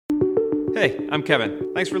Hey, I'm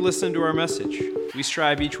Kevin. Thanks for listening to our message. We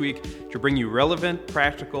strive each week to bring you relevant,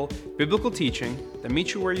 practical, biblical teaching that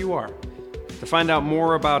meets you where you are. To find out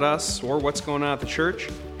more about us or what's going on at the church,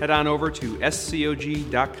 head on over to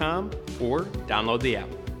scog.com or download the app.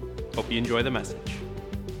 Hope you enjoy the message.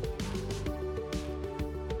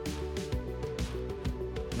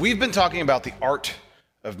 We've been talking about the art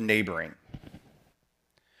of neighboring.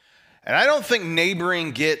 And I don't think neighboring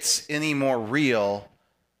gets any more real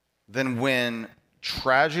than when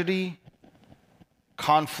tragedy,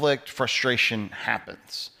 conflict, frustration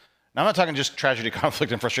happens. Now, I'm not talking just tragedy,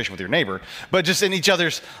 conflict, and frustration with your neighbor, but just in each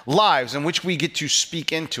other's lives in which we get to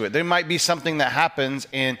speak into it. There might be something that happens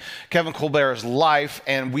in Kevin Colbert's life,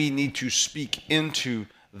 and we need to speak into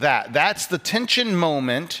that. That's the tension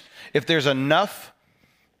moment, if there's enough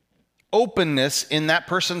openness in that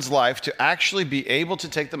person's life to actually be able to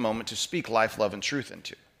take the moment to speak life, love, and truth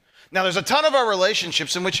into. Now, there's a ton of our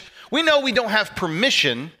relationships in which we know we don't have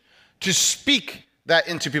permission to speak that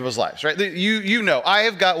into people's lives, right? You know, I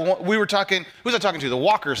have got, who was I talking to? The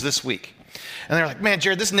Walkers this week. And they're like, man,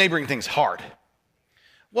 Jared, this neighboring thing's hard.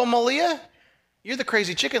 Well, Malia, you're the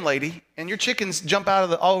crazy chicken lady, and your chickens jump out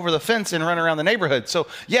of all over the fence and run around the neighborhood. So,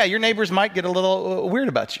 yeah, your neighbors might get a little weird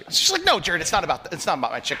about you. She's like, no, Jared, it's not about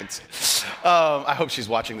my chickens. I hope she's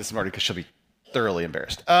watching this morning because she'll be thoroughly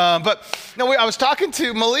embarrassed. But no, I was talking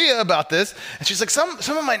to Malia about this, and she's like, some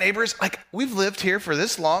of my neighbors, like, we've lived here for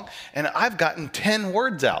this long, and I've gotten 10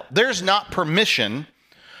 words out. There's not permission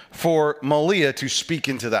for Malia to speak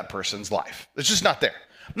into that person's life. It's just not there.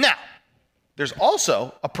 Now, there's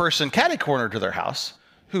also a person catty-cornered to their house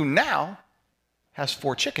who now has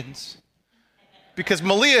 4 chickens because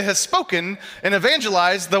Malia has spoken and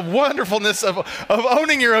evangelized the wonderfulness of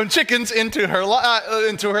owning your own chickens into her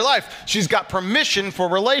life. She's got permission for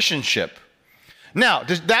relationship. Now,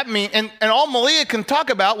 does that mean, and all Malia can talk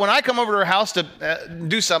about when I come over to her house to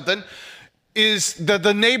do something is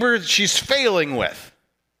the neighbor she's failing with.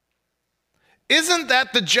 Isn't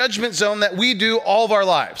that the judgment zone that we do all of our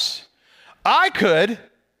lives? I could,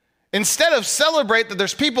 instead of celebrate that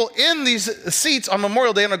there's people in these seats on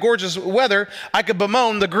Memorial Day in a gorgeous weather, I could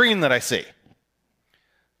bemoan the green that I see.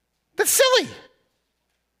 That's silly,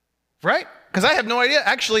 right? Because I have no idea,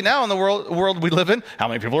 actually now in the world we live in, how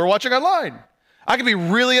many people are watching online. I could be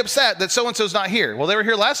really upset that so-and-so's not here. Well, they were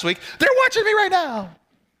here last week. They're watching me right now.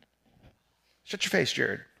 Shut your face,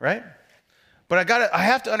 Jared, right? But I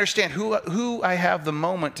have to understand who I have the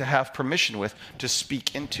moment to have permission with to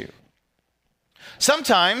speak into.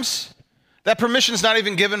 Sometimes that permission is not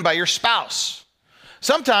even given by your spouse.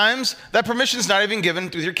 Sometimes that permission is not even given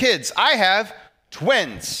with your kids. I have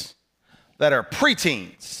twins that are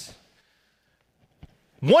preteens.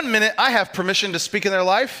 1 minute I have permission to speak in their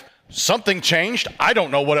life. Something changed. I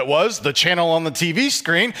don't know what it was, the channel on the TV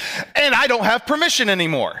screen, and I don't have permission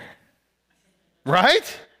anymore.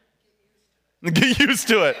 Right? Get used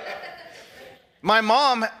to it. My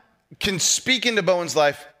mom can speak into Bowen's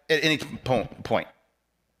life at any point.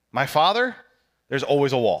 My father, there's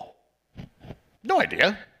always a wall. No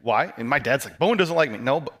idea why. And my dad's like, Bowen doesn't like me.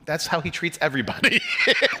 No, but that's how he treats everybody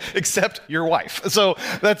except your wife. So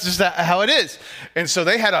that's just how it is. And so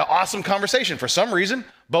they had an awesome conversation. For some reason,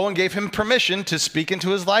 Bowen gave him permission to speak into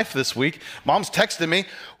his life this week. Mom's texting me,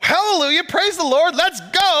 hallelujah, praise the Lord, let's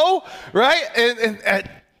go, right? And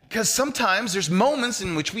because sometimes there's moments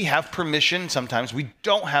in which we have permission, sometimes we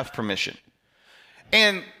don't have permission.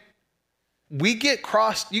 And we get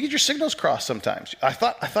crossed, you get your signals crossed sometimes. I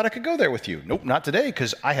thought I could go there with you. Nope, not today,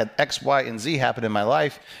 because I had X, Y, and Z happen in my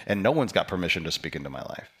life, and no one's got permission to speak into my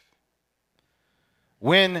life.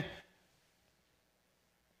 When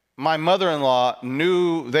my mother-in-law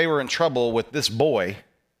knew they were in trouble with this boy,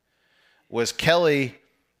 was Kelly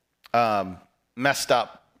messed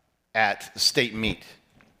up at state meet.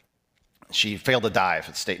 She failed a dive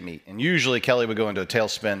at state meet. And usually Kelly would go into a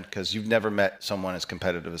tailspin because you've never met someone as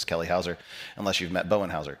competitive as Kelly Hauser unless you've met Bowen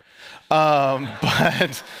Hauser.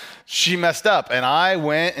 But she messed up. And I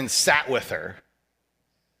went and sat with her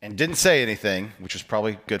and didn't say anything, which was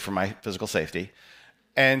probably good for my physical safety,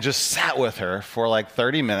 and just sat with her for like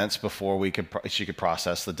 30 minutes before she could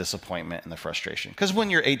process the disappointment and the frustration. Because when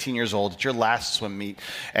you're 18 years old, it's your last swim meet,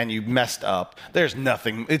 and you messed up, there's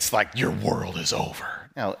nothing, it's like your world is over.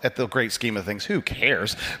 Now, at the great scheme of things, who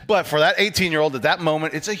cares? But for that 18-year-old at that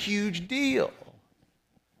moment, it's a huge deal.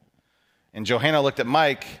 And Johanna looked at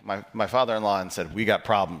Mike, my father-in-law, and said, we got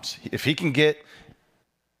problems. If he can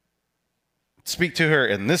speak to her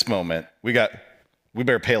in this moment, we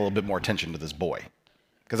better pay a little bit more attention to this boy.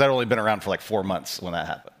 Because I'd only been around for like 4 months when that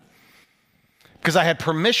happened. Because I had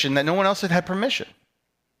permission that no one else had permission.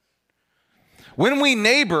 When we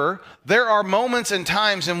neighbor, there are moments and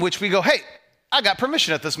times in which we go, hey, I got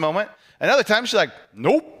permission at this moment. And other times she's like,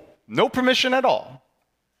 nope, no permission at all.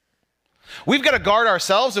 We've got to guard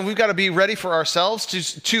ourselves, and we've got to be ready for ourselves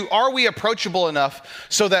to are we approachable enough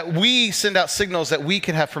so that we send out signals that we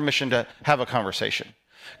can have permission to have a conversation?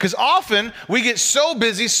 Because often we get so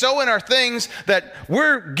busy, so in our things that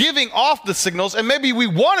we're giving off the signals, and maybe we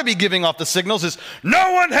want to be giving off the signals is,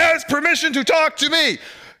 no one has permission to talk to me.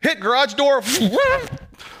 Hit garage door,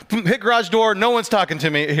 hit garage door, no one's talking to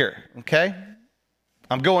me here, okay?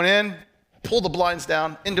 I'm going in, pull the blinds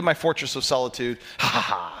down into my fortress of solitude, ha ha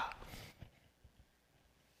ha.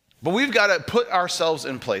 But we've got to put ourselves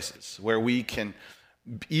in places where we can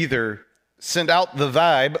either send out the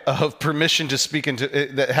vibe of permission to speak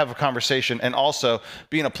have a conversation, and also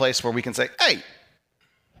be in a place where we can say, hey,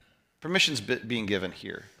 permission's being given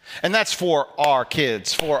here. And that's for our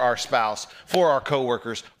kids, for our spouse, for our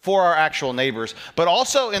coworkers, for our actual neighbors, but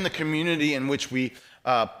also in the community in which we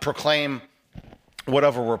proclaim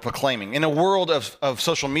whatever we're proclaiming. In a world of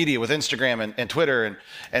social media with Instagram and Twitter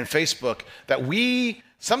and Facebook, that we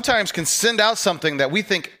sometimes can send out something that we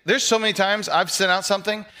think, there's so many times I've sent out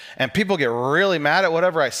something and people get really mad at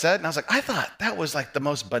whatever I said. And I was like, I thought that was like the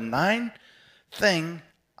most benign thing.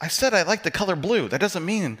 I said I like the color blue. That doesn't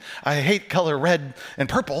mean I hate color red and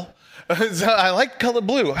purple. So I like color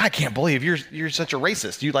blue. I can't believe you're such a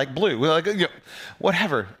racist. You like blue. Like,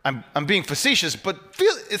 whatever. I'm being facetious, but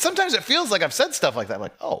sometimes it feels like I've said stuff like that.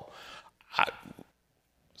 Like,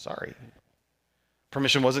 sorry.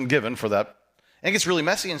 Permission wasn't given for that. And it gets really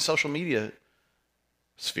messy in social media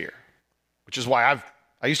sphere, which is why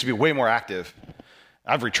I used to be way more active.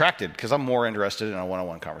 I've retracted because I'm more interested in a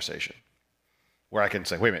one-on-one conversation where I can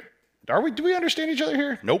say, wait a minute, do we understand each other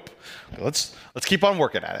here? Nope. Let's keep on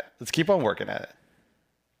working at it. Let's keep on working at it.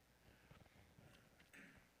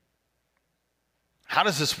 How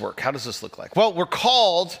does this work? How does this look like? Well, we're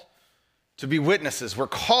called to be witnesses. We're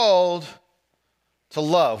called to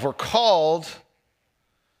love. We're called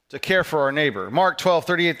to care for our neighbor. Mark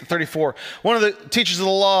 12:38-34. One of the teachers of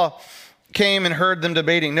the law came and heard them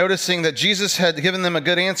debating. Noticing that Jesus had given them a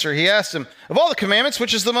good answer, he asked him, of all the commandments,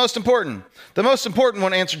 which is the most important? The most important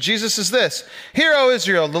one, answered Jesus, is this: Hear, O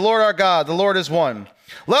Israel, the Lord our God, the Lord is one.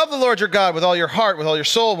 Love the Lord your God with all your heart, with all your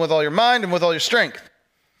soul, with all your mind, and with all your strength.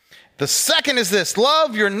 The second is this: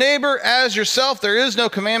 love your neighbor as yourself. There is no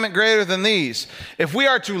commandment greater than these. If we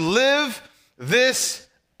are to live this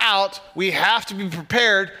out, we have to be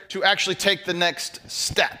prepared to actually take the next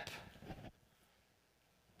step.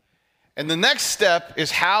 And the next step is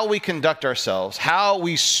how we conduct ourselves, how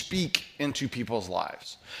we speak into people's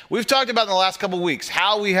lives. We've talked about in the last couple of weeks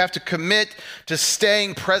how we have to commit to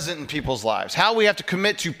staying present in people's lives, how we have to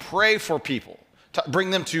commit to pray for people, to bring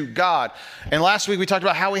them to God. And last week we talked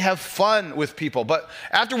about how we have fun with people. But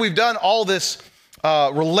after we've done all this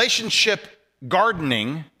relationship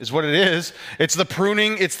gardening is what it is. It's the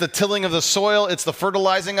pruning, it's the tilling of the soil, it's the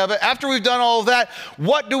fertilizing of it. After we've done all of that,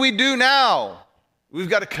 what do we do now? We've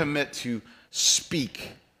got to commit to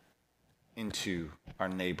speak into our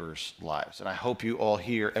neighbors' lives. And I hope you all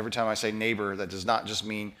hear, every time I say neighbor, that does not just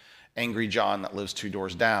mean Angry John that lives 2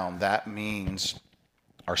 doors down. That means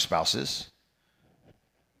our spouses,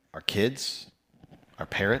 our kids, our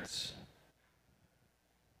parents,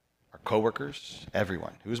 our coworkers,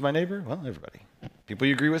 everyone. Who's my neighbor? Well, everybody. People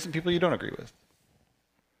you agree with and people you don't agree with.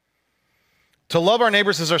 To love our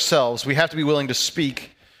neighbors as ourselves, we have to be willing to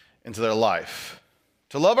speak into their life.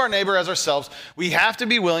 To love our neighbor as ourselves, we have to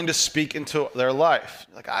be willing to speak into their life.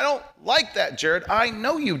 Like, I don't like that, Jared. I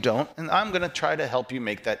know you don't, and I'm going to try to help you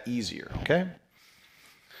make that easier, okay?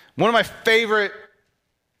 One of my favorite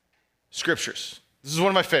scriptures. This is one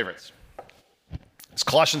of my favorites. It's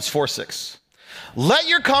Colossians 4:6. Let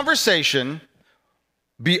your conversation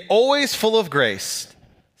be always full of grace,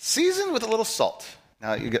 seasoned with a little salt.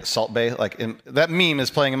 Now you get Salt Bay, that meme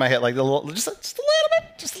is playing in my head, like just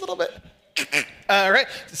a little bit. All right,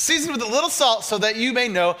 seasoned with a little salt so that you may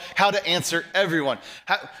know how to answer everyone.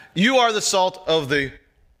 You are the salt of the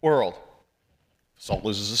world. Salt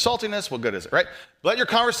loses its saltiness, what good is it, right? Let your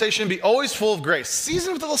conversation be always full of grace,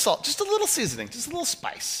 seasoned with a little salt, just a little seasoning, just a little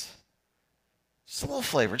spice, just a little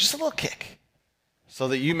flavor, just a little kick, so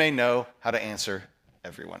that you may know how to answer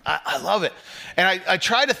everyone. I love it. And I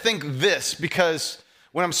try to think this because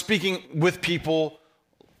when I'm speaking with people,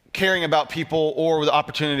 caring about people, or the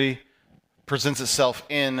opportunity presents itself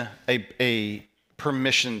in a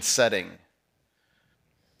permission setting.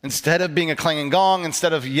 Instead of being a clanging gong,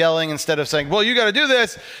 instead of yelling, instead of saying, well, you got to do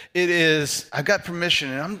this, it is, I've got permission,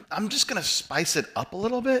 and I'm just going to spice it up a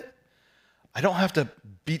little bit. I don't have to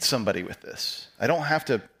beat somebody with this. I don't have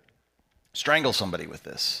to strangle somebody with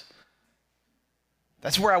this.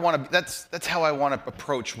 That's where I want to. That's how I want to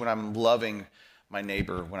approach when I'm loving my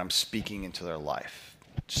neighbor, when I'm speaking into their life.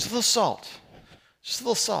 Just a little salt. Just a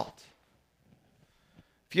little salt.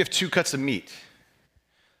 If you have 2 cuts of meat,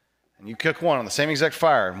 and you cook one on the same exact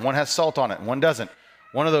fire, and one has salt on it, and one doesn't,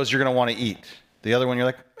 one of those you're going to want to eat. The other one you're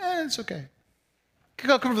like, it's okay. It could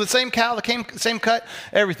come from the same cow, the same cut,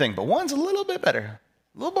 everything, but one's a little bit better,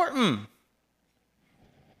 a little more. And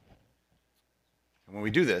when we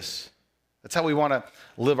do this, that's how we want to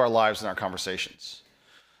live our lives and our conversations.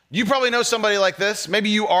 You probably know somebody like this. Maybe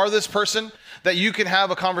you are this person that you can have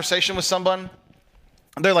a conversation with someone.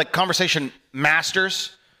 They're like conversation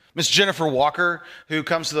masters. Miss Jennifer Walker, who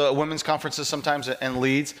comes to the women's conferences sometimes and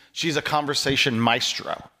leads, she's a conversation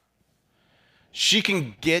maestro. She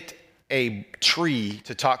can get a tree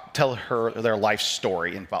to tell her their life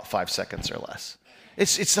story in about 5 seconds or less.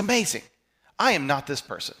 It's amazing. I am not this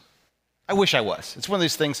person. I wish I was. It's one of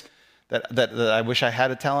these things that I wish I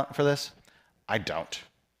had a talent for this. I don't.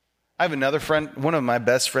 I have another friend, one of my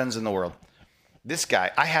best friends in the world. This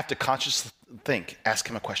guy, I have to consciously think, ask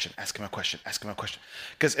him a question.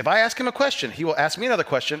 Because if I ask him a question, he will ask me another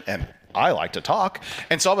question, and I like to talk.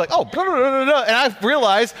 And so I'll be like, oh, blah, blah, blah, blah, and I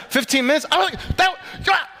realize 15 minutes, I'm like,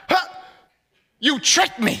 you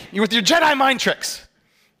tricked me with your Jedi mind tricks,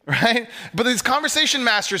 right? But these conversation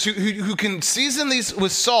masters who can season these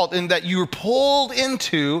with salt and that you're pulled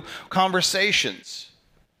into conversations.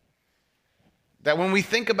 That when we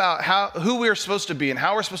think about who we're supposed to be and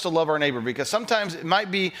how we're supposed to love our neighbor, because sometimes it might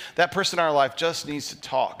be that person in our life just needs to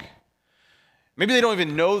talk. Maybe they don't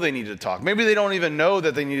even know they need to talk. Maybe they don't even know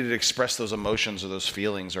that they needed to express those emotions or those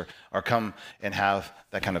feelings or come and have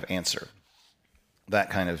that kind of answer. That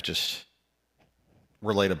kind of just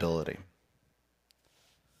relatability.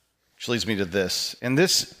 Which leads me to this. And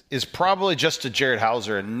this is probably just to Jared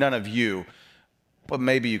Hauser and none of you, but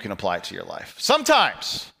maybe you can apply it to your life.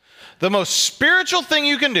 Sometimes the most spiritual thing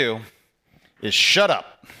you can do is shut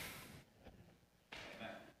up.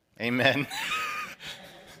 Amen.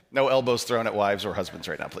 No elbows thrown at wives or husbands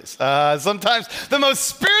right now, please. Sometimes the most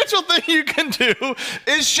spiritual thing you can do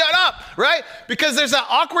is shut up, right? Because there's that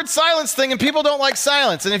awkward silence thing and people don't like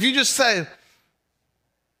silence. And if you just say,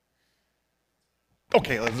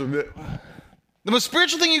 okay, the most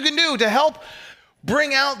spiritual thing you can do to help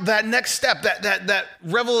bring out that next step, that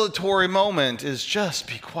revelatory moment is just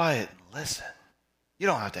be quiet and listen. You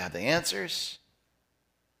don't have to have the answers.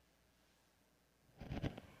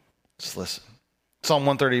 Just listen. Psalm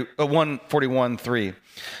 141:3.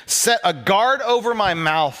 Set a guard over my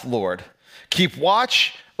mouth, Lord. Keep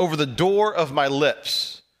watch over the door of my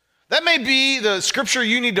lips. That may be the scripture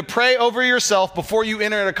you need to pray over yourself before you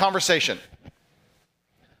enter a conversation.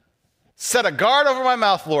 Set a guard over my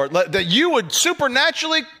mouth, Lord, that you would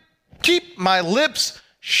supernaturally keep my lips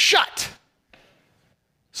shut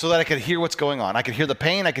so that I could hear what's going on. I could hear the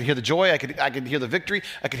pain, I could hear the joy, I could hear the victory,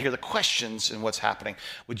 I could hear the questions and what's happening.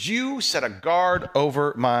 Would you set a guard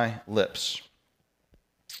over my lips?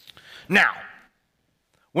 Now,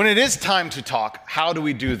 when it is time to talk, how do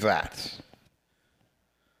we do that?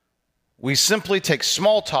 We simply take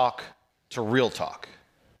small talk to real talk.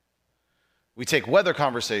 We take weather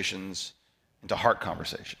conversations into heart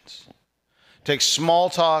conversations. Take small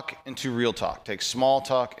talk into real talk. Take small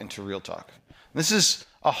talk into real talk. This is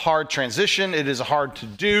a hard transition. It is hard to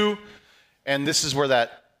do. And this is where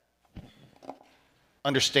that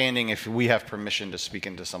understanding if we have permission to speak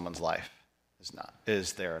into someone's life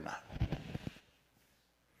is there or not.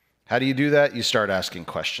 How do you do that? You start asking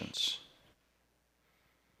questions.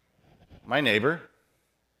 My neighbor,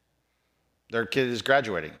 their kid is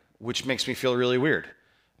graduating, which makes me feel really weird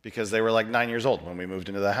because they were like 9 years old when we moved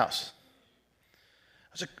into the house.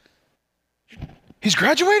 I was like, he's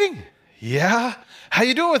graduating? Yeah. How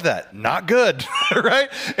you doing with that? Not good, right?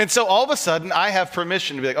 And so all of a sudden I have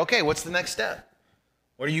permission to be like, okay, what's the next step?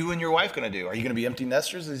 What are you and your wife going to do? Are you going to be empty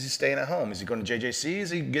nesters? Is he staying at home? Is he going to JJC?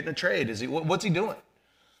 Is he getting a trade? What's he doing?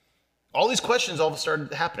 All these questions all of a sudden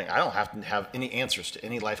started happening. I don't have to have any answers to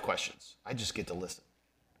any life questions. I just get to listen.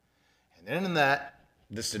 And then in that,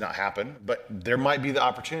 this did not happen, but there might be the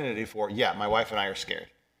opportunity for, my wife and I are scared.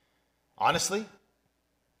 Honestly,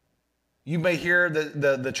 you may hear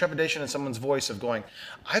the trepidation in someone's voice of going,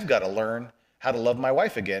 I've got to learn how to love my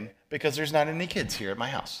wife again because there's not any kids here at my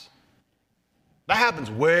house. That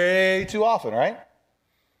happens way too often, right?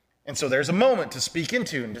 And so there's a moment to speak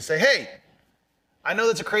into and to say, hey, I know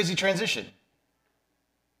that's a crazy transition.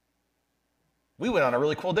 We went on a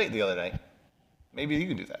really cool date the other night. Maybe you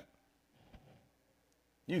can do that.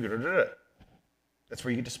 That's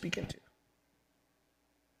where you get to speak into.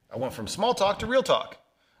 I went from small talk to real talk.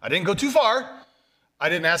 I didn't go too far. I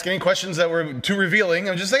didn't ask any questions that were too revealing.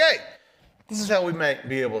 I'm just like, hey, this is how we might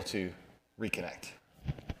be able to reconnect.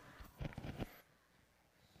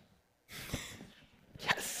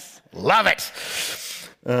 Yes. Love it.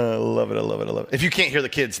 Love it. I love it. I love it. If you can't hear the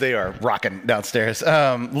kids, they are rocking downstairs.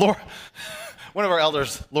 Laura, one of our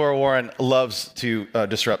elders, Laura Warren, loves to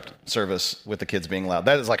disrupt service with the kids being loud.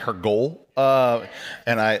 That is like her goal.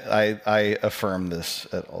 And I affirm this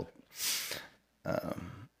at all.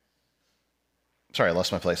 Sorry, I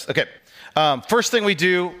lost my place. Okay. First thing we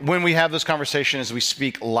do when we have this conversation is we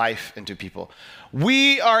speak life into people.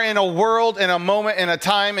 We are in a world, in a moment, in a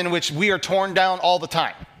time in which we are torn down all the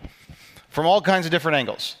time from all kinds of different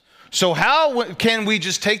angles. So how can we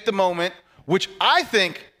just take the moment, which I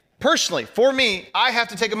think, personally, for me, I have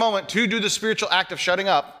to take a moment to do the spiritual act of shutting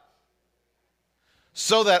up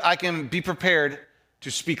so that I can be prepared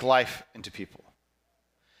to speak life into people.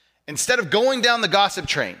 Instead of going down the gossip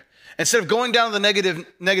train, instead of going down the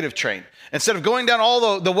negative train, instead of going down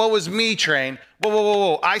all the woe is me train,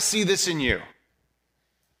 whoa, I see this in you.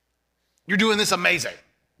 You're doing this amazing.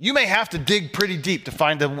 You may have to dig pretty deep to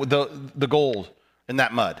find the gold in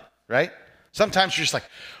that mud, right? Sometimes you're just like,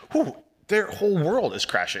 whew, their whole world is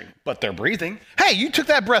crashing, but they're breathing. Hey, you took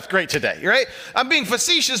that breath great today, right? I'm being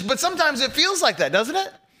facetious, but sometimes it feels like that, doesn't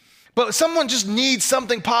it? But someone just needs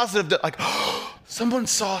something positive to, like, oh, someone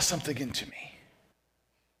saw something into me.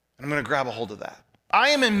 I'm going to grab a hold of that. I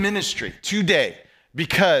am in ministry today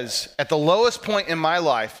because at the lowest point in my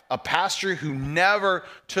life, a pastor who never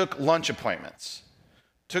took lunch appointments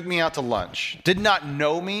took me out to lunch, did not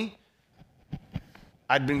know me.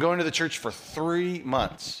 I'd been going to the church for 3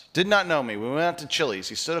 months, did not know me. We went out to Chili's.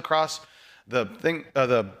 He stood across the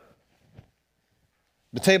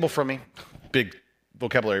table from me. Big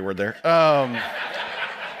vocabulary word there.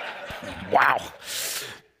 Wow.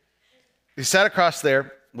 He sat across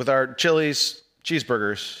there with our Chili's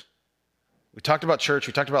cheeseburgers. We talked about church,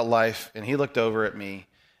 we talked about life, and he looked over at me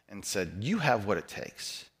and said, "You have what it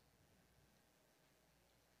takes."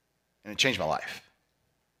 And it changed my life.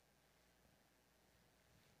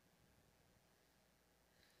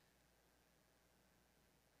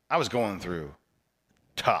 I was going through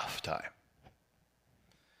a tough time.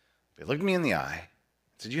 He looked me in the eye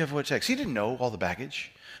and said, "You have what it takes." He didn't know all the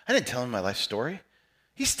baggage. I didn't tell him my life story.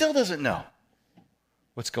 He still doesn't know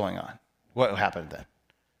what's going on, what happened then.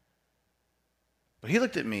 But he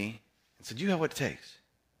looked at me and said, "You have what it takes."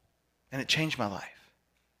 And it changed my life.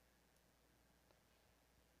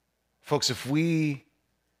 Folks, if we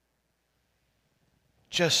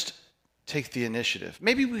just take the initiative,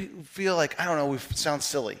 maybe we feel like, I don't know, we sound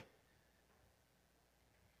silly.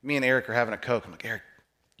 Me and Eric are having a Coke. I'm like, "Eric,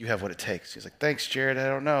 you have what it takes." He's like, "Thanks, Jared. I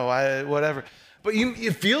don't know, whatever." But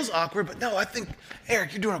it feels awkward, but no, I think,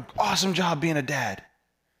 Eric, you're doing an awesome job being a dad.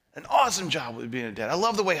 An awesome job with being a dad. I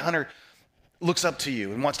love the way Hunter looks up to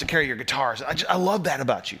you and wants to carry your guitars. I love that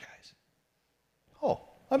about you guys. Oh,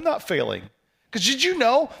 I'm not failing. Because did you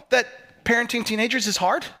know that parenting teenagers is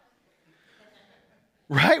hard?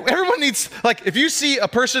 Right? Everyone needs, like, if you see a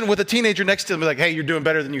person with a teenager next to them, be like, "Hey, you're doing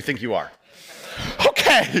better than you think you are."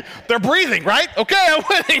 Okay, they're breathing, right? Okay, I'm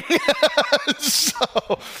winning.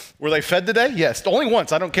 So, were they fed today? Yes, only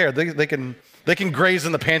once. I don't care. They can graze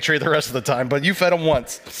in the pantry the rest of the time, but you fed them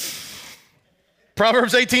once.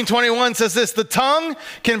 Proverbs 18:21 says this: "The tongue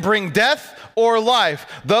can bring death or life.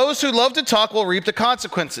 Those who love to talk will reap the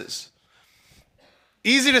consequences."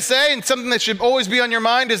 Easy to say, and something that should always be on your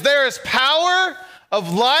mind is there is power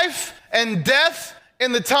of life and death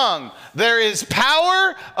in the tongue. There is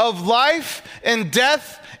power of life and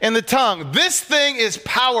death in the tongue. This thing is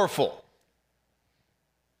powerful.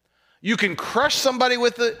 You can crush somebody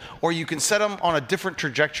with it, or you can set them on a different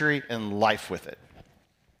trajectory in life with it.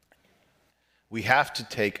 We have to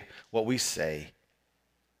take what we say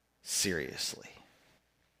seriously.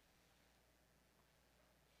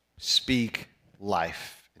 Speak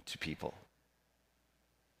life into people.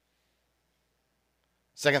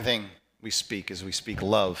 Second thing we speak is we speak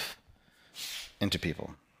love into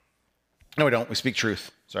people. No, we don't. We speak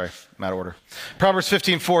truth. Sorry, I'm out of order. Proverbs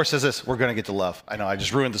 15:4 says this. We're going to get to love. I know, I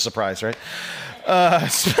just ruined the surprise, right?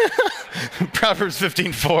 Proverbs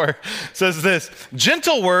 15:4 says this: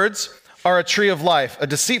 "Gentle words are a tree of life. A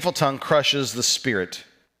deceitful tongue crushes the spirit."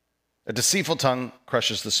 A deceitful tongue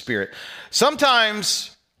crushes the spirit.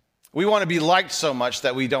 Sometimes we want to be liked so much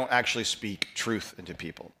that we don't actually speak truth into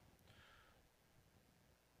people.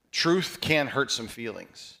 Truth can hurt some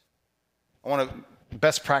feelings.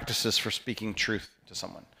 Best practices for speaking truth to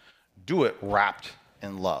someone. Do it wrapped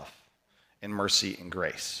in love, in mercy and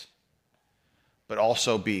grace. But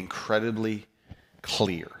also be incredibly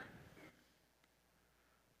clear.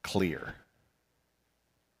 clear.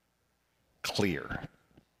 Clear.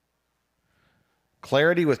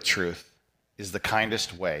 Clarity with truth is the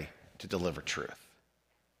kindest way to deliver truth.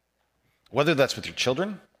 Whether that's with your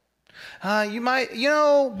children, Bo, you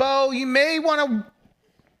may want to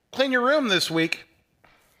clean your room this week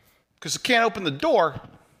because you can't open the door.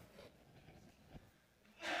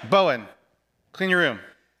 Bowen, clean your room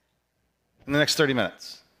in the next 30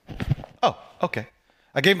 minutes. Oh, okay.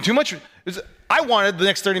 I gave him too much. I wanted the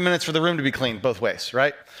next 30 minutes for the room to be cleaned both ways,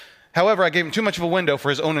 right? However, I gave him too much of a window for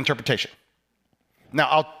his own interpretation. Now,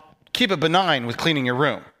 I'll keep it benign with cleaning your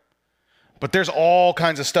room, but there's all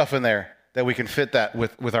kinds of stuff in there that we can fit that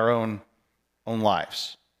with our own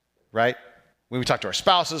lives, right? When we talk to our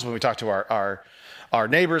spouses, when we talk to our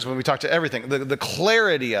neighbors, when we talk to everything, the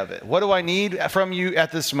clarity of it. What do I need from you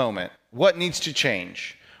at this moment? What needs to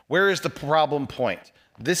change? Where is the problem point?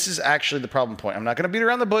 This is actually the problem point. I'm not going to beat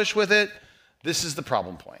around the bush with it. This is the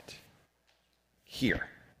problem point. Here.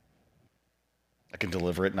 I can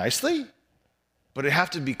deliver it nicely, but it have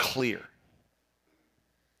to be clear.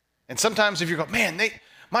 And sometimes if you go, man,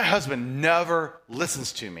 my husband never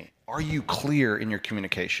listens to me. Are you clear in your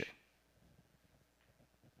communication?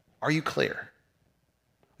 Are you clear?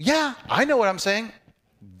 Yeah, I know what I'm saying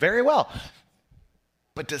very well.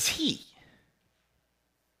 But does he?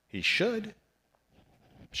 He should.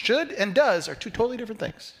 Should and does are two totally different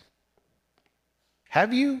things.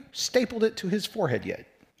 Have you stapled it to his forehead yet?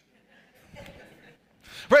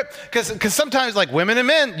 Right, because sometimes, like women and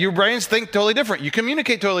men, your brains think totally different. You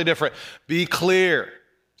communicate totally different. Be clear.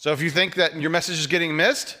 So if you think that your message is getting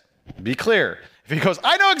missed, be clear. If he goes,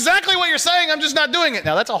 I know exactly what you're saying, I'm just not doing it.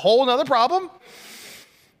 Now, that's a whole other problem.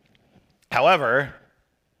 However,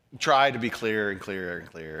 try to be clear and clear and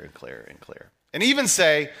clear and clear and clear. And even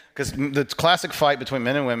say, because the classic fight between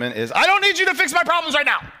men and women is, I don't need you to fix my problems right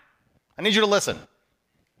now. I need you to listen.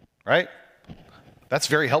 Right? That's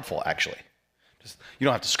very helpful, actually. You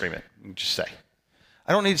don't have to scream it. You just say,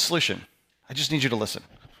 I don't need a solution. I just need you to listen.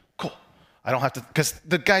 Cool. I don't have to, because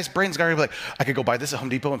the guy's brain's going to be like, I could go buy this at Home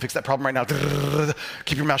Depot and fix that problem right now.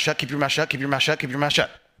 Keep your mouth shut, keep your mouth shut, keep your mouth shut, keep your mouth shut.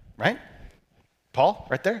 Right? Paul,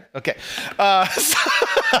 right there? Okay.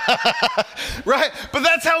 Right, but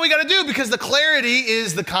that's how we got to do, because the clarity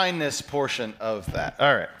is the kindness portion of that.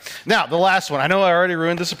 All right. Now, the last one. I know I already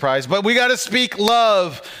ruined the surprise, but we got to speak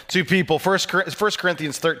love to people. 1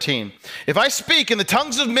 Corinthians 13. If I speak in the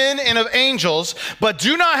tongues of men and of angels, but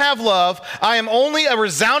do not have love, I am only a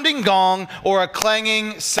resounding gong or a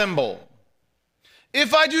clanging cymbal.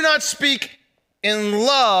 If I do not speak in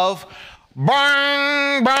love,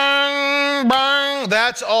 bang, bang, bang,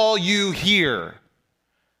 that's all you hear.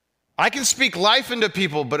 I can speak life into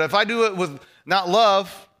people, but if I do it with not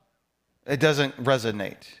love, it doesn't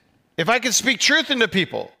resonate. If I can speak truth into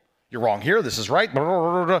people, you're wrong here, this is right.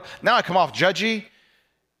 Now I come off judgy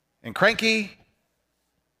and cranky.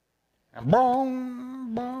 And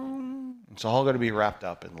boom, boom. It's all going to be wrapped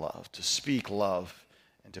up in love, to speak love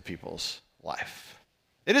into people's life.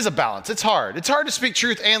 It is a balance. It's hard. It's hard to speak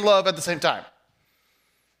truth and love at the same time.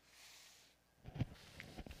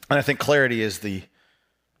 And I think clarity is the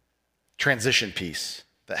transition piece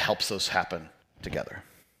that helps those happen together.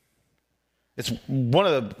 It's one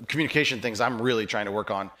of the communication things I'm really trying to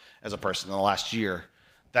work on as a person in the last year.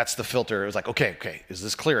 That's the filter. It was like, okay, is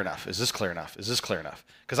this clear enough? Is this clear enough? Is this clear enough?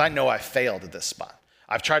 Because I know I failed at this spot.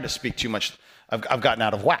 I've tried to speak too much. I've gotten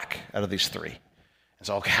out of whack out of these three. And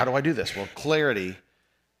so, okay, how do I do this? Well, clarity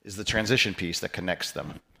is the transition piece that connects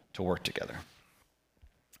them to work together.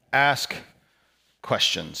 Ask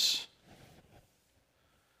questions.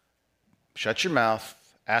 Shut your mouth,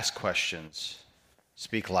 ask questions,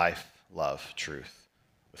 speak life, love, truth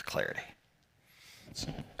with clarity. It's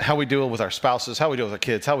how we deal with our spouses, how we deal with our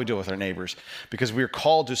kids, how we deal with our neighbors, because we are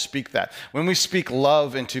called to speak that. When we speak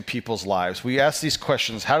love into people's lives, we ask these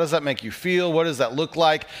questions. How does that make you feel? What does that look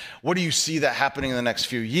like? What do you see that happening in the next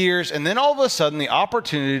few years? And then all of a sudden, the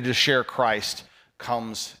opportunity to share Christ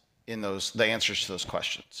comes in the answers to those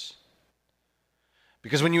questions.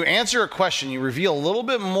 Because when you answer a question, you reveal a little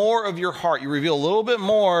bit more of your heart. You reveal a little bit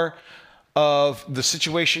more of the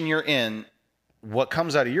situation you're in. What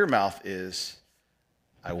comes out of your mouth is,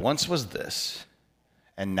 I once was this,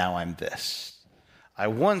 and now I'm this. I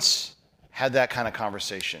once had that kind of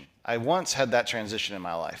conversation. I once had that transition in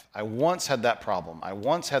my life. I once had that problem. I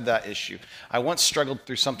once had that issue. I once struggled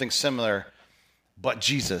through something similar, but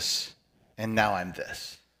Jesus, and now I'm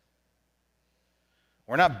this.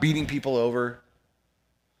 We're not beating people over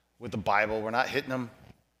with the Bible. We're not hitting them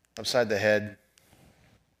upside the head.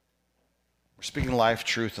 We're speaking life,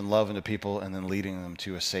 truth, and love into people and then leading them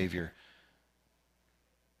to a Savior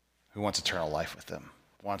who wants eternal life with them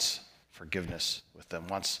wants forgiveness with them,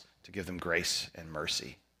 wants to give them grace and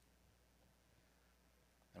mercy.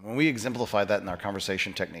 And when we exemplify that in our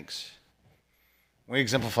conversation techniques, when we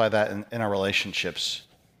exemplify that in our relationships,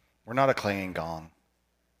 we're not a clanging gong.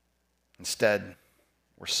 Instead,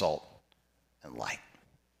 we're salt and light.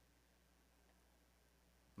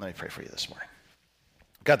 Let me pray for you this morning.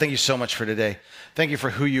 God, thank you so much for today. Thank you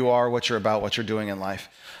for who you are, what you're about, what you're doing in life.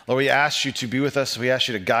 Lord, we ask you to be with us. We ask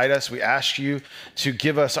you to guide us. We ask you to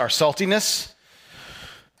give us our saltiness.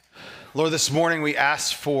 Lord, this morning we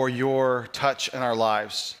ask for your touch in our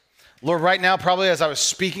lives. Lord, right now, probably as I was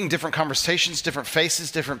speaking, different conversations, different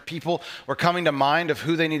faces, different people were coming to mind of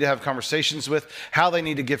who they need to have conversations with, how they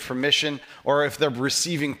need to give permission, or if they're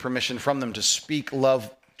receiving permission from them to speak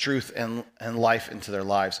love, truth, and life into their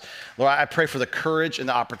lives. Lord, I pray for the courage and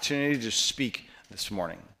the opportunity to speak this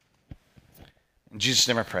morning. In Jesus'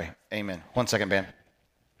 name I pray. Amen. 1 second, band.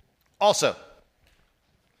 Also,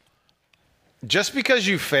 just because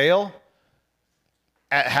you fail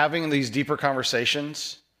at having these deeper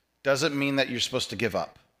conversations doesn't mean that you're supposed to give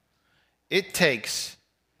up. It takes,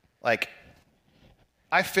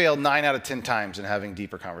 I failed 9 out of 10 times in having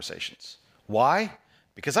deeper conversations. Why?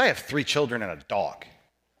 Because I have 3 children and a dog.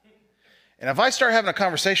 And if I start having a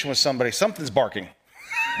conversation with somebody, something's barking,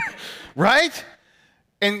 right?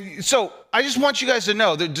 And so I just want you guys to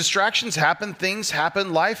know that distractions happen, things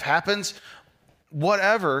happen, life happens,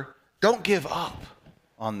 whatever. Don't give up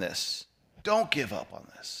on this. Don't give up on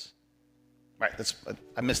this. Right,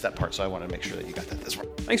 I missed that part, so I want to make sure that you got that this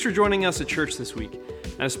morning. Thanks for joining us at church this week,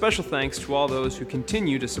 and a special thanks to all those who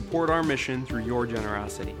continue to support our mission through your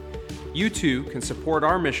generosity. You too can support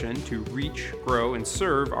our mission to reach, grow, and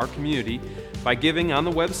serve our community by giving on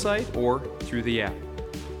the website or through the app.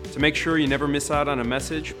 To make sure you never miss out on a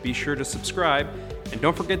message, be sure to subscribe, and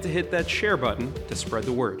don't forget to hit that share button to spread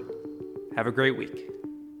the word. Have a great week.